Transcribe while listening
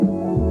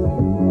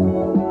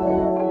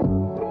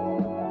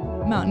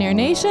Mountaineer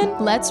Nation,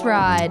 let's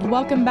ride.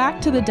 Welcome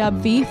back to the Dub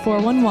V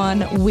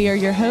 411. We are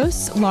your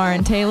hosts,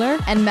 Lauren Taylor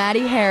and Maddie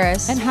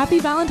Harris. And happy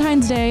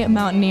Valentine's Day,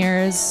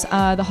 Mountaineers.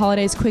 The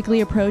holiday's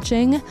quickly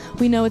approaching.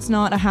 We know it's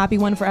not a happy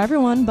one for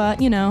everyone, but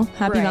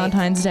happy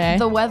Valentine's Day.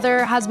 The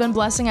weather has been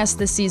blessing us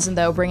this season,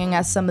 though, bringing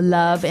us some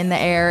love in the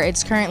air.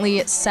 It's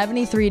currently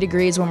 73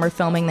 degrees when we're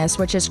filming this,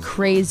 which is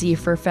crazy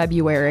for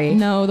February.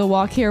 No, the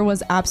walk here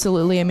was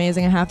absolutely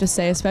amazing, I have to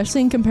say,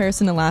 especially in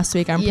comparison to last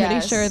week. I'm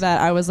pretty sure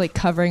that I was like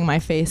covering my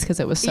face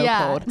because it was so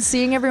cold.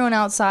 Seeing everyone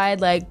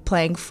outside, like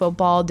playing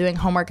football, doing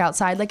homework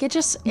outside, like it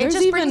just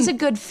brings a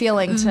good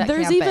feeling to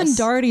There's campus. Even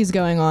darties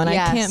going on.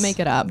 Yes. I can't make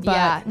it up.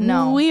 But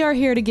we are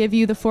here to give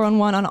you the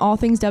 4-on-1 on all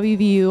things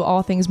WVU,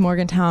 all things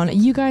Morgantown.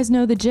 You guys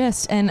know the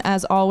gist. And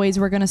as always,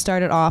 we're going to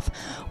start it off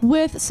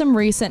with some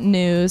recent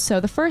news. So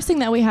the first thing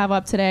that we have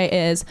up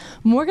today is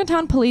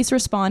Morgantown police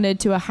responded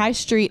to a High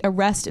Street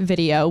arrest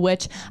video,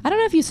 which I don't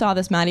know if you saw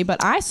this, Maddie,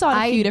 but I saw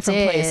it a few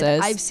different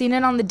places. I've seen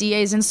it on the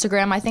DA's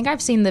Instagram. I think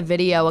I've seen the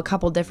video a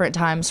couple different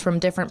times from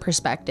different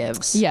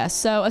perspectives. Yes,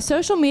 so a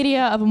social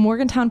media of a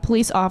Morgantown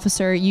police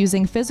officer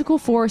using physical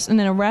force in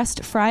an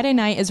arrest Friday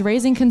night is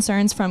raising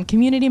concerns from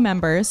community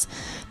members.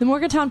 The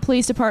Morgantown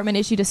Police Department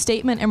issued a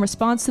statement in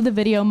response to the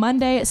video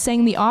Monday,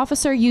 saying the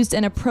officer used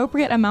an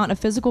appropriate amount of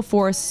physical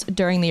force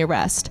during the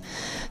arrest.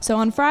 So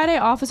on Friday,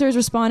 officers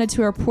responded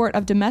to a report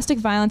of domestic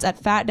violence at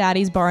Fat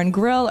Daddy's Bar and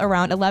Grill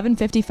around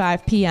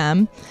 11:55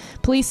 p.m.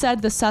 Police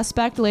said the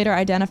suspect, later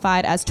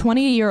identified as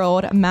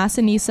 20-year-old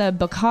Massanisa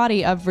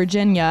Bilcotti of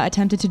Virginia,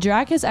 attempted to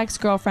drag his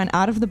ex-girlfriend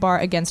out of the bar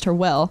against her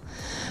will.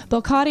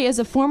 Bilcotti is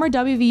a former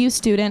WVU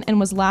student and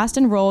was last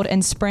enrolled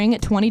in spring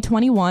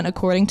 2021,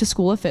 according to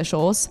school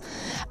officials.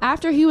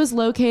 After he was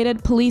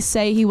located, police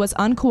say he was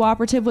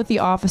uncooperative with the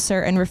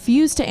officer and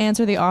refused to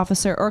answer the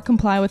officer or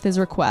comply with his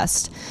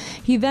request.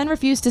 He then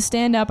refused to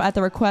stand up at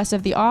the request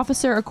of the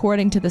officer,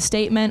 according to the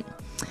statement.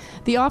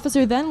 The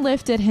officer then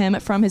lifted him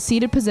from his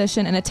seated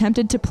position and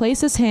attempted to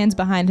place his hands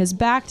behind his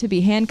back to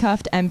be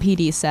handcuffed,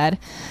 MPD said.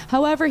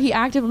 However, he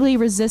actively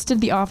resisted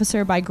the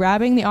officer by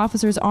grabbing the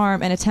officer's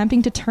arm and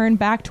attempting to turn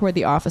back toward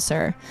the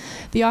officer.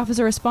 The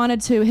officer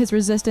responded to his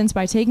resistance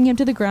by taking him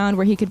to the ground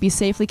where he could be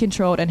safely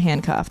controlled and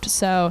handcuffed.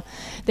 So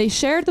they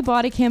shared the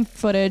body cam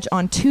footage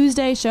on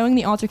Tuesday showing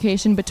the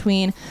altercation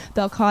between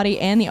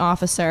Bilcotti and the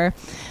officer.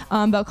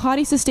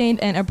 Bilcotti sustained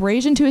an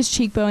abrasion to his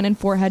cheekbone and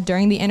forehead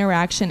during the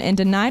interaction and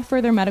denied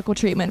further medical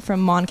treatment from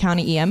Mon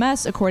County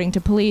EMS, according to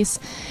police.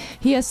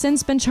 He has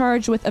since been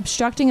charged with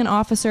obstructing an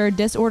officer,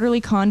 disorderly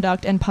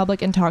conduct, and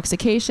public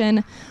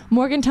intoxication.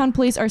 Morgantown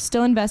police are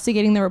still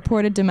investigating the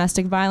reported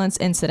domestic violence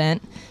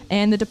incident,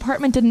 and the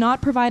department did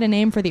not provide a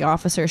name for the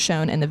officer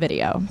shown in the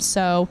video.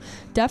 So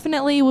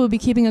definitely we'll be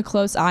keeping a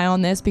close eye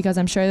on this because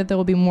I'm sure that there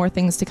will be more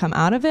things to come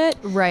out of it.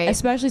 Right.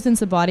 Especially since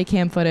the body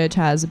cam footage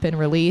has been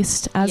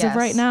released as of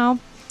right now.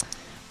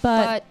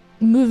 But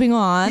moving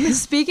on.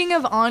 Speaking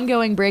of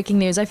ongoing breaking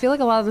news, I feel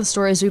like a lot of the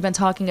stories we've been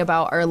talking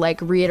about are like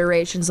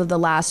reiterations of the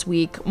last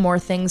week. More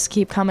things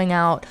keep coming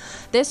out.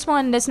 This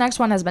next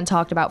one has been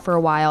talked about for a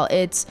while.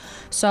 It's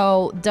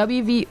so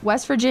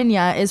West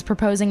Virginia is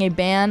proposing a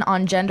ban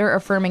on gender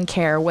affirming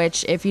care,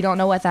 which if you don't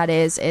know what that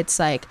is, it's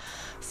like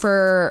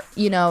for,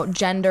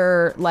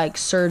 gender like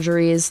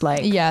surgeries,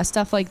 like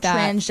stuff like that,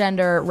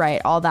 transgender,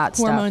 right, all that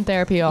hormone stuff.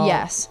 Therapy,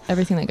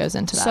 everything that goes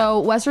into that. So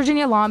West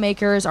Virginia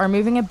lawmakers are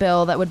moving a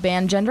bill that would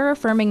ban gender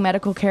affirming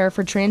medical care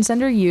for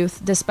transgender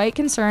youth, despite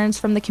concerns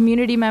from the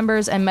community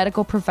members and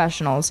medical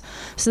professionals.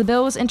 So the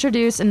bill was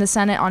introduced in the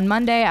Senate on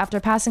Monday after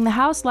passing the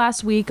House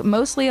last week,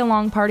 mostly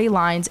along party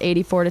lines,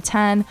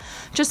 84-10.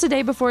 Just a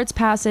day before its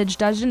passage,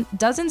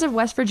 dozens of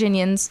West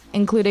Virginians,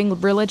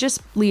 including religious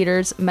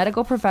leaders,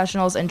 medical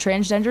professionals, and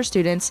transgender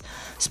students,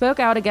 spoke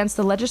out against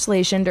the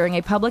legislation during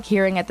a public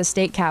hearing at the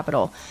state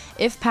capitol.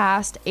 If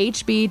passed,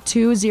 HB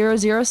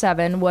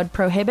 2007 would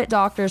prohibit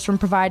doctors from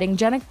providing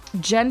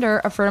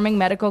gender-affirming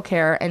medical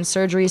care and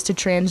surgeries to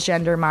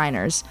transgender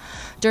minors.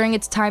 During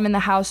its time in the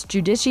House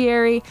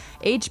Judiciary,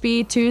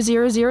 HB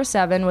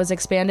 2007 was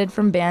expanded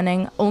from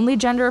banning only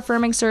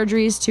gender-affirming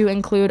surgeries to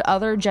include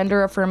other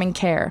gender-affirming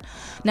care.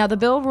 Now, the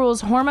bill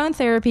rules hormone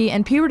therapy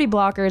and puberty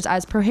blockers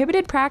as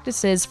prohibited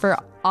practices for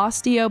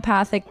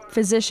osteopathic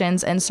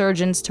physicians and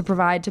surgeons to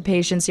provide to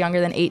patients younger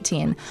than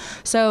 18.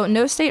 So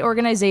no state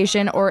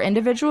organization or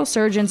individual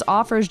surgeons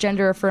offers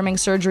gender-affirming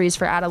surgeries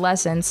for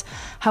adolescents.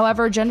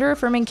 However,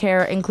 gender-affirming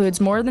care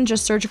includes more than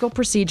just surgical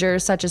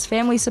procedures such as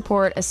family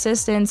support,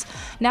 assistance,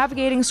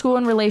 navigating school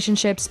and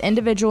relationships,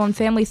 individual and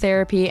family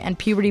therapy, and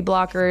puberty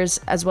blockers,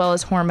 as well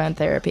as hormone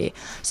therapy.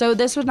 So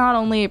this would not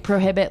only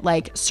prohibit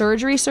like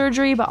surgery,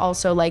 but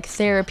also like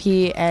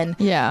therapy and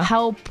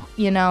help,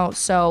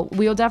 so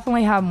we'll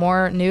definitely have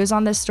more news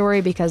on this story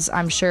because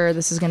I'm sure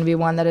this is going to be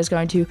one that is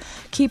going to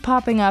keep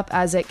popping up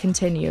as it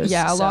continues.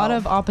 Yeah, a lot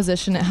of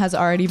opposition has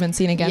already been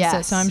seen against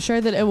it, so I'm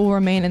sure that it will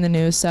remain in the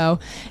news. So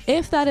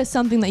if that is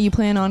something that you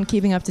plan on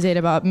keeping up to date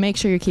about, make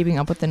sure you're keeping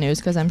up with the news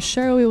because I'm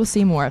sure we will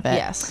see more of it.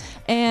 Yes.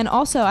 And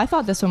also, I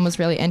thought this one was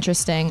really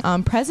interesting.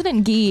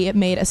 President Gee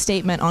made a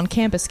statement on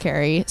campus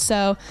carry.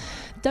 So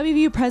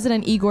WVU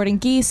President E. Gordon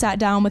Gee sat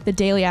down with the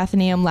Daily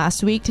Athenaeum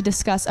last week to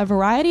discuss a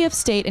variety of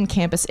state and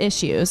campus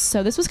issues.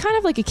 So this was kind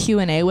of like a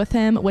Q&A with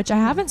him, which I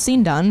haven't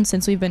seen done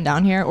since we've been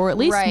down here, or at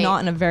least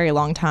not in a very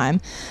long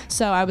time.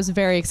 So I was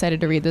very excited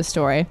to read this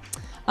story.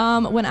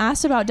 When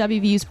asked about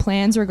WVU's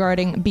plans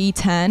regarding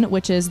B10,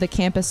 which is the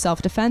Campus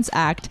Self-Defense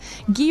Act,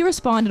 Gee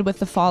responded with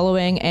the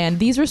following, and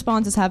these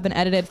responses have been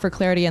edited for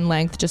clarity and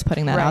length, just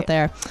putting that out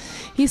there.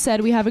 He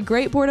said, "We have a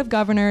great board of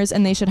governors,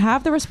 and they should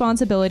have the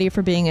responsibility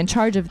for being in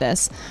charge of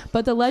this,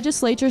 but the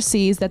legislature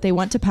sees that they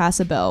want to pass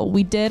a bill.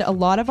 We did a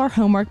lot of our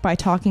homework by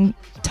talking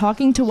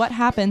to what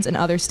happens in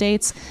other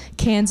states,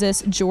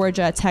 Kansas,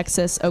 Georgia,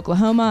 Texas,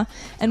 Oklahoma,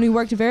 and we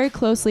worked very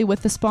closely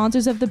with the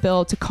sponsors of the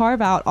bill to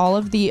carve out all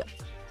of the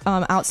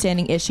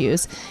outstanding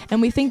issues,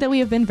 and we think that we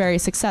have been very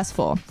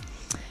successful.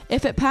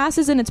 If it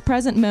passes in its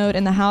present mode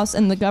in the House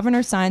and the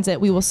governor signs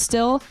it, we will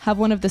still have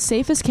one of the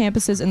safest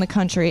campuses in the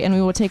country, and we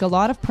will take a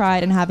lot of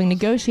pride in having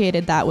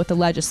negotiated that with the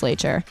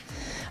legislature."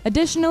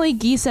 Additionally,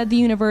 Gee said the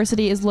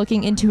university is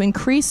looking into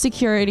increased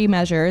security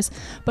measures,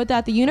 but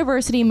that the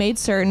university made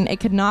certain it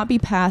could not be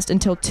passed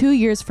until 2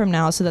 years from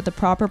now so that the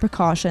proper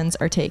precautions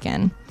are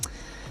taken.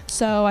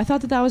 So I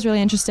thought that was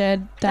really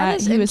interesting that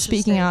he was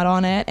speaking out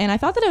on it. And I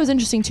thought that it was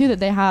interesting, too, that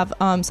they have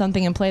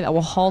something in play that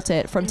will halt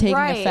it from taking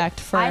effect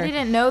for... I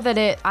didn't know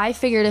that I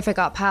figured if it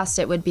got passed,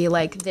 it would be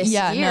like this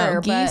year. Yeah,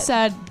 no,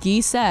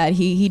 Gee said,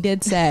 he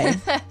did say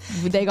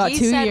they got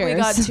 2 years.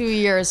 We got 2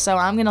 years, so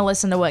I'm going to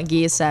listen to what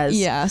Gee says.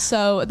 Yeah,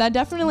 so that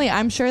definitely,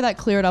 I'm sure that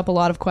cleared up a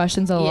lot of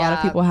questions that a lot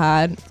of people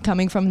had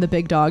coming from the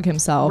big dog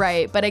himself.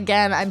 Right, but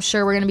again, I'm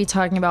sure we're going to be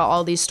talking about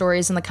all these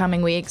stories in the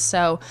coming weeks,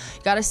 so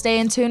you got to stay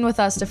in tune with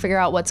us to figure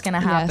out what's going to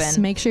happen. Yes,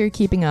 make sure you're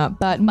keeping up.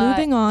 But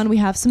moving on, we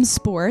have some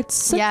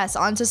sports. Yes,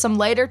 on to some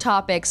lighter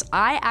topics.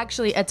 I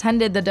actually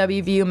attended the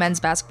WVU men's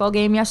basketball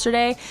game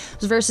yesterday. It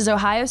was versus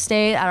Ohio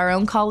State at our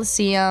own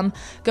Coliseum.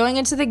 Going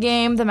into the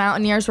game, the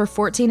Mountaineers were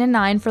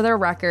 14-9 for their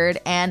record,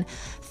 and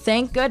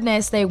thank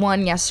goodness they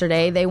won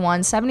yesterday. They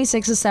won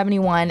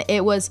 76-71.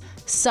 It was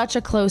such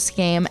a close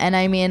game. And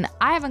I mean,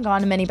 I haven't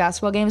gone to many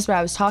basketball games, but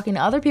I was talking to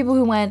other people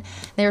who went.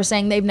 They were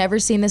saying they've never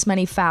seen this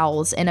many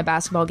fouls in a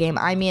basketball game.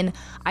 I mean,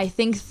 I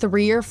think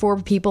 3 or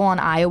 4 people on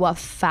Iowa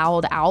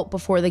fouled out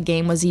before the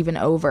game was even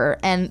over.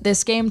 And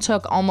this game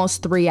took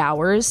almost 3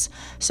 hours.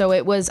 So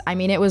it was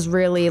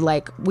really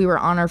like we were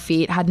on our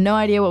feet, had no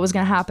idea what was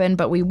going to happen,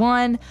 but we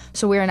won.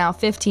 So we are now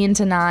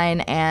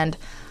 15-9. And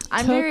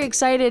I'm very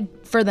excited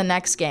for the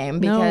next game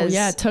because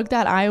it took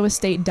that Iowa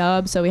State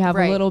dub, so we have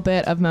a little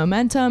bit of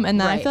momentum, and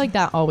then I feel like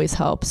that always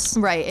helps.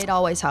 Right, it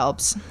always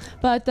helps.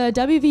 But the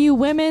WVU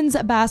women's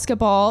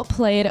basketball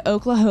played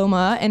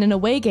Oklahoma in an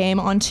away game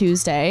on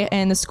Tuesday,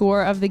 and the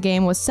score of the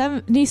game was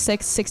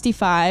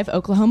 76-65.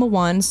 Oklahoma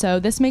won, so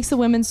this makes the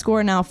women's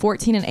score now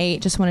 14-8.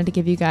 Just wanted to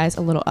give you guys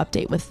a little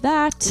update with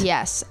that.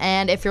 Yes,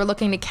 and if you're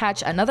looking to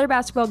catch another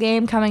basketball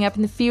game coming up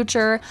in the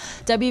future,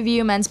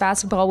 WVU men's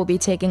basketball will be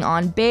taking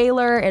on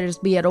Baylor.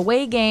 It'll be an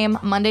away game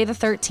Monday the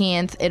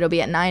 13th. It'll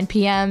be at 9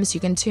 p.m. so you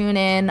can tune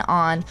in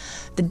on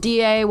the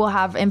DA. We'll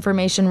have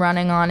information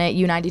running on it.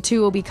 U92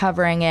 will be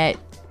covering it.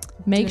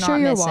 Make sure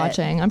you're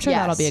watching. I'm sure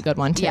that'll be a good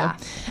one too. Yeah.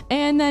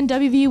 And then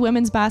WVU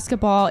women's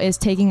basketball is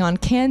taking on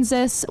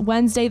Kansas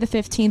Wednesday the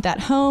 15th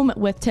at home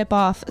with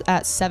tip-off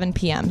at 7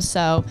 p.m.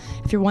 So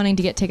if you're wanting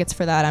to get tickets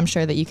for that, I'm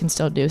sure that you can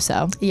still do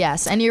so.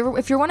 Yes, and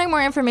if you're wanting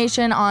more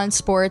information on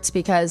sports,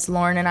 because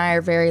Lauren and I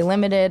are very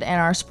limited in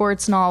our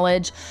sports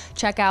knowledge,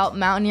 check out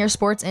Mountaineer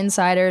Sports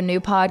Insider,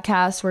 new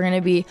podcast. We're going to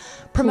be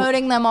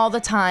promoting them all the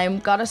time.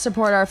 Got to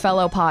support our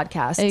fellow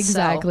podcasts.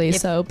 Exactly.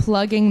 So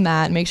plugging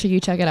that, make sure you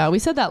check it out. We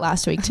said that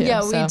last week too.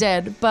 Yeah, we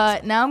did.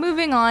 But now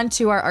moving on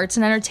to our arts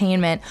and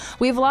entertainment,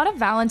 we have a lot of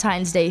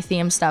Valentine's Day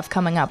themed stuff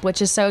coming up,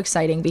 which is so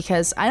exciting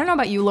because I don't know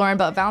about you, Lauren,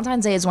 but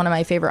Valentine's Day is one of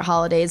my favorite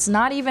holidays.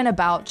 Not even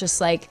about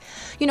just like,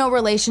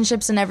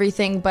 relationships and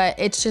everything, but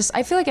it's just,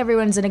 I feel like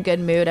everyone's in a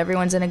good mood.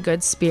 Everyone's in a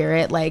good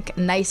spirit, like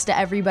nice to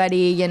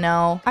everybody,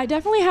 I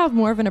definitely have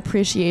more of an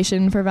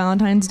appreciation for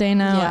Valentine's Day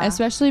now,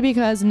 especially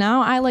because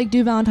now I like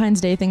do Valentine's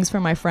Day things for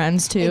my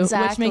friends too,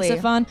 which makes it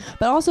fun.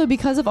 But also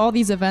because of all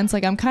these events,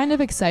 like I'm kind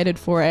of excited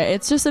for it.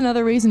 It's just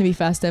another reason to be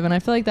festive, and I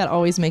feel like that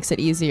always makes it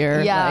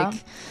easier.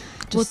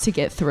 Just to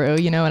get through,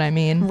 you know what I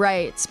mean?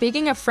 Right.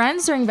 Speaking of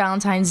friends during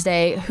Valentine's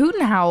Day, Hoot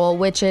and Howl,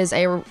 which is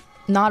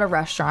not a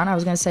restaurant. I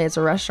was going to say it's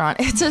a restaurant.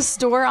 It's a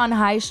store on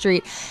High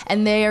Street,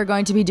 and they are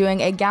going to be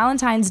doing a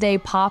Galentine's Day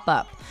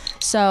pop-up.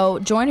 So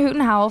join Hoot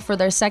and Howl for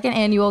their second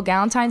annual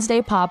Galentine's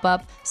Day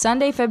pop-up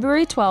Sunday,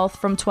 February 12th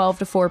from 12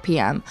 to 4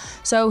 p.m.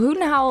 So Hoot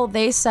and Howl,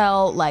 they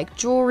sell like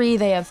jewelry.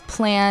 They have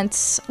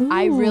plants. Ooh.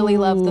 I really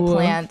love the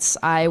plants.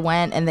 I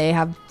went and they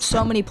have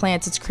so many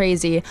plants. It's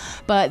crazy.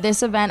 But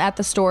this event at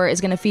the store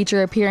is going to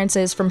feature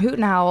appearances from Hoot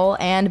and Howl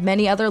and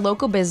many other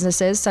local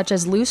businesses such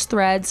as Loose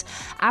Threads,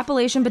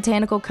 Appalachian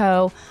Botanical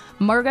Co.,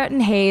 Margot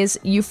and Hayes,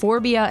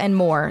 Euphorbia, and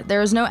more.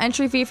 There is no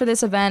entry fee for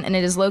this event, and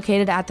it is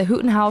located at the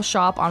Hoot and Howl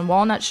shop on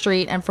Walnut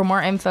Street. And for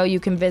more info,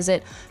 you can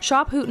visit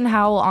Shop Hoot and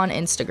Howl on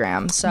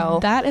Instagram. So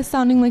that is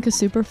sounding like a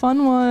super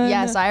fun one.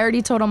 Yes, I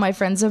already told all my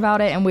friends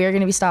about it, and we are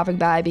going to be stopping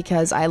by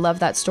because I love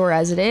that store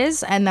as it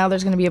is, and now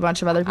there's going to be a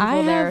bunch of other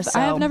people there. So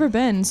I have never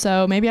been,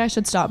 so maybe I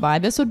should stop by.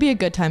 This would be a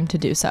good time to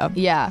do so.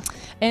 Yeah.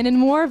 And in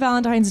more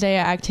Valentine's Day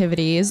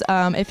activities,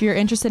 if you're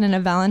interested in a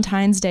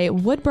Valentine's Day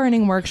wood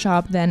burning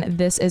workshop, then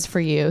this is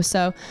for you.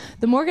 So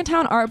the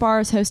Morgantown Art Bar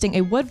is hosting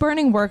a wood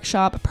burning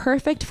workshop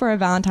perfect for a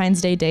Valentine's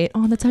Day date.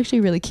 Oh, that's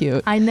actually really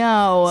cute. I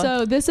know.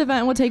 So this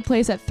event will take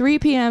place at 3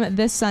 p.m.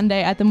 this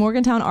Sunday at the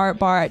Morgantown Art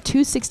Bar at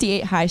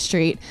 268 High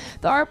Street.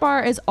 The Art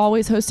Bar is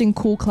always hosting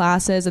cool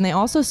classes, and they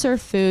also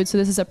serve food, so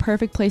this is a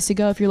perfect place to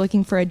go if you're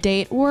looking for a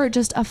date or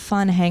just a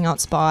fun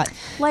hangout spot.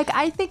 Like,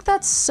 I think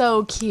that's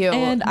so cute.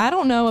 And I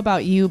don't know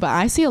about you, but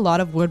I see a lot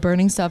of wood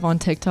burning stuff on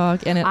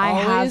TikTok, and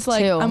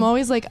I'm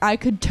always like, I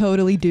could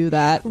totally do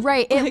that.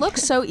 Right. It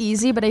looks so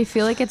easy, but I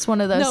feel like it's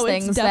one of those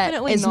things that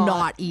is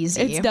not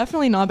easy. It's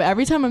definitely not, but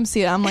every time I'm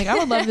seeing it, I'm like, I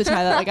would love to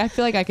try that. Like, I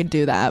feel like I could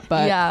do that,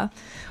 but yeah.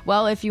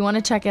 Well, if you want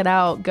to check it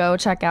out, go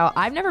check out.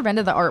 I've never been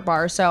to the Art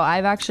Bar, so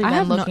I've actually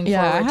been looking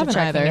forward to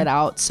checking it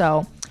out.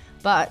 So,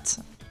 but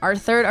our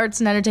third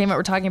arts and entertainment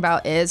we're talking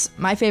about is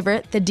my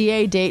favorite, the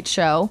DA Date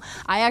Show.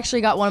 I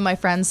actually got one of my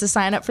friends to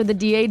sign up for the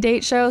DA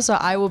Date Show, so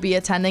I will be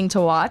attending to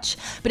watch.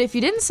 But if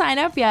you didn't sign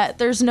up yet,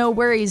 there's no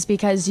worries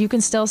because you can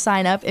still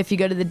sign up if you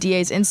go to the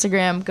DA's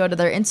Instagram, go to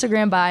their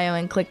Instagram bio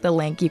and click the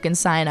link. You can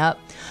sign up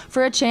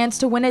for a chance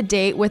to win a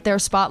date with their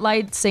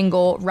spotlight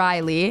single,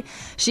 Riley.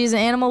 She's an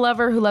animal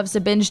lover who loves to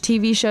binge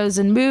TV shows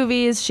and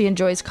movies. She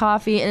enjoys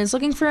coffee and is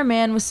looking for a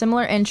man with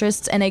similar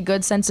interests and a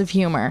good sense of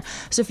humor.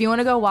 So if you want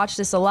to go watch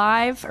this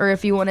live, or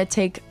if you want to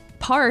take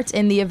part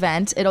in the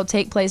event, it'll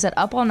take place at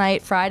Up All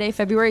Night Friday,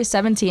 February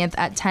 17th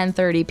at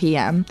 10:30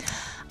 p.m.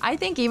 I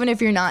think even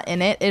if you're not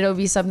in it, it'll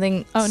be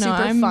something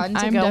super fun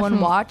to go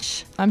and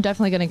watch. I'm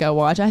definitely going to go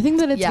watch. I think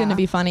that it's going to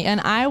be funny.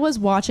 And I was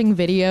watching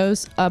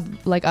videos of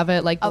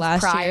it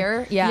last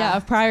year. Yeah,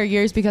 of prior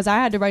years because I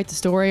had to write the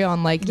story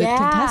on the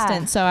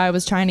contestants. So I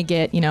was trying to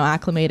get,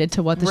 acclimated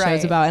to what the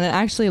show's about. And it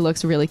actually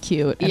looks really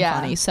cute and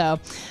funny. So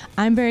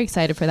I'm very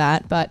excited for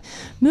that. But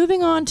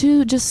moving on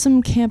to just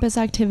some campus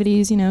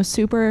activities,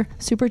 super,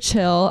 super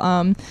chill.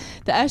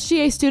 The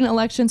SGA student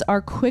elections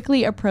are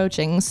quickly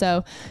approaching.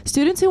 So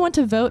students who want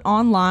to vote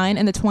online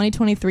in the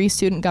 2023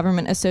 Student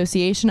Government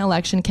Association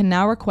election can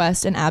now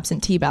request an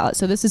absentee ballot.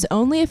 So this is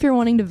only if you're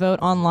wanting to vote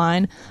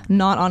online,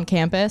 not on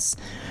campus.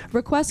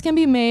 Requests can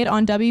be made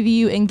on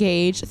WVU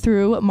Engage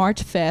through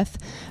March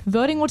 5th.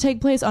 Voting will take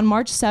place on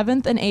March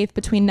 7th and 8th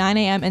between 9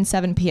 a.m. and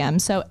 7 p.m.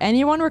 So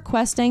anyone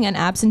requesting an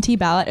absentee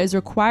ballot is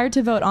required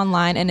to vote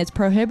online, and it's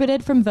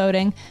prohibited from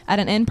voting at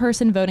an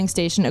in-person voting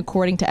station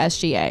according to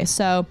SGA.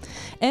 So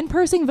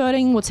in-person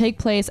voting will take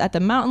place at the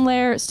Mountain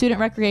Lair,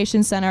 Student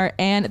Recreation Center,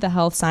 and the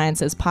Health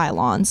Sciences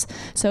pylons.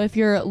 So if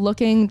you're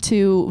looking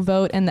to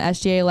vote in the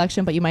SGA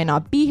election, but you might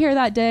not be here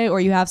that day,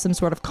 or you have some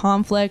sort of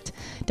conflict,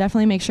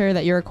 definitely make sure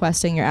that you're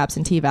requesting your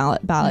absentee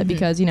ballot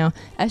because,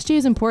 SGA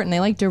is important.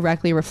 They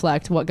directly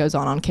reflect what goes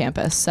on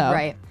campus. So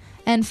right.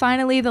 And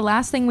finally, the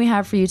last thing we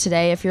have for you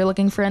today, if you're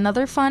looking for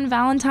another fun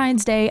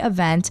Valentine's Day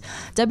event,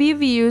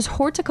 WVU's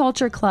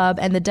Horticulture Club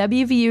and the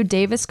WVU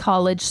Davis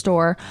College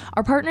store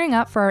are partnering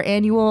up for our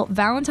annual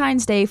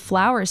Valentine's Day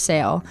flower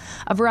sale.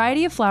 A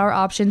variety of flower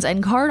options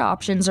and card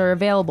options are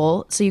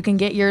available, so you can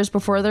get yours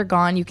before they're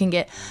gone. You can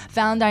get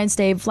Valentine's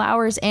Day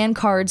flowers and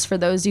cards for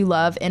those you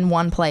love in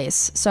one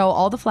place. So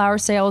all the flower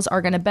sales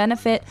are going to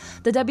benefit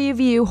the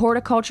WVU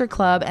Horticulture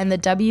Club and the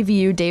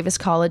WVU Davis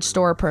College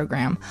store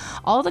program.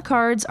 All the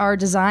cards are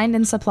designed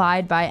and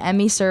supplied by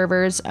Emmy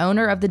Servers,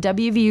 owner of the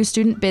WVU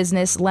student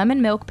business Lemon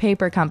Milk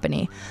Paper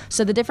Company.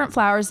 So the different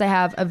flowers they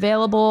have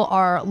available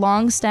are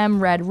long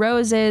stem red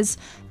roses.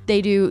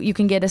 You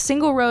can get a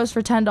single rose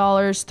for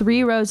 $10,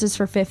 3 roses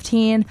for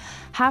 $15,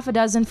 half a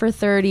dozen for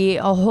 $30,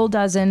 a whole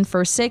dozen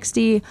for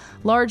 $60,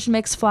 large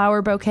mixed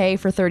flower bouquet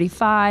for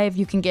 $35.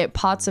 You can get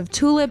pots of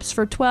tulips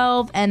for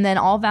 $12, and then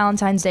all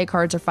Valentine's Day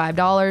cards are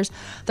 $5.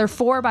 They're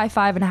 4 by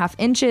 5.5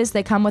 inches.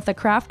 They come with a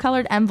craft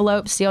colored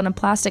envelope sealed in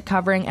plastic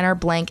covering and are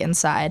blank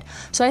inside.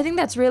 So I think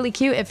that's really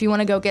cute if you want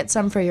to go get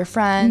some for your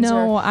friends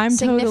or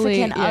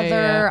significant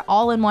other,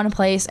 all in one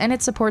place, and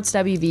it supports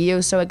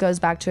WVU, so it goes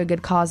back to a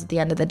good cause at the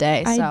end of the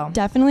day. I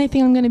definitely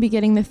think I'm going to be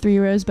getting the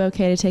 3-rose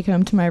bouquet to take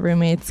home to my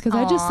roommates because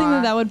I just think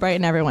that would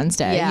brighten everyone's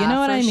day. Yeah, you know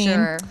what I mean?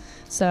 Sure.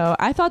 So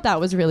I thought that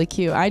was really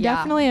cute. I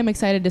definitely am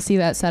excited to see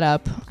that set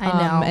up. I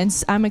know.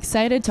 And I'm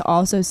excited to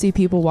also see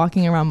people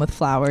walking around with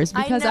flowers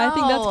because I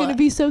think that's going to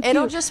be so cute.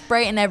 It'll just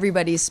brighten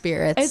everybody's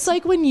spirits. It's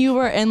like when you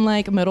were in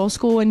middle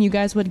school and you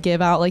guys would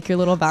give out your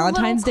little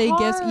Valentine's Day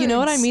gifts. You know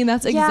what I mean?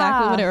 That's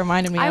exactly what it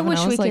reminded me of. I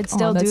wish we could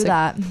still do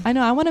that. I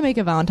know. I want to make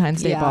a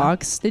Valentine's Day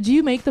box. Did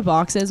you make the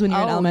boxes when you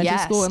were in elementary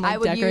school and I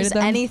would decorated use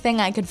them?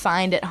 anything I could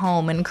find at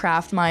home and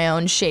craft my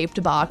own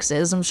shaped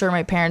boxes. I'm sure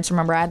my parents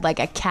remember I had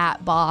a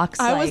cat box.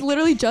 I was literally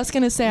literally just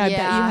gonna say, I bet you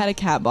Yeah. had a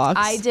cat box.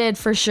 I did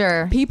for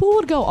sure. People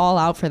would go all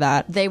out for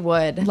that. They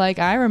would. Like,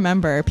 I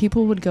remember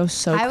people would go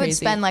so I crazy. would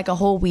spend like a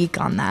whole week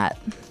on that.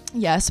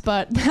 Yes,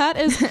 but that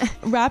is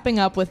wrapping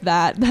up with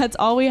that. That's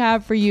all we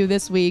have for you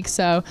this week.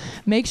 So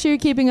make sure you're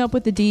keeping up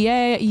with the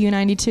DA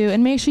U92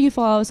 and make sure you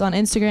follow us on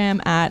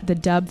Instagram at the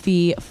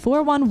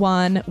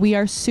DubV411. We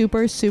are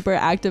super, super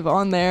active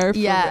on there.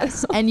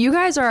 Yes. And you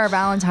guys are our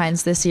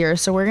Valentines this year.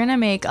 So we're going to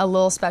make a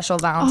little special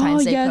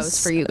Valentine's Day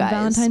post for you guys.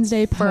 Valentine's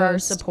Day for our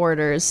post.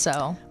 supporters.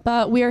 So.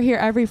 But we are here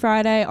every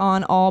Friday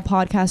on all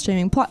podcast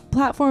streaming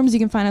platforms. You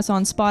can find us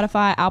on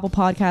Spotify, Apple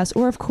Podcasts,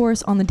 or of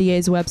course on the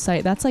DA's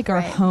website. That's like our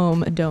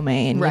home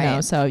domain, you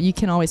know, so you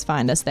can always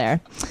find us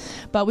there.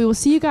 But we will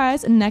see you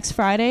guys next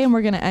Friday, and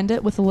we're going to end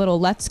it with a little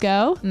Let's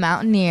Go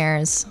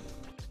Mountaineers.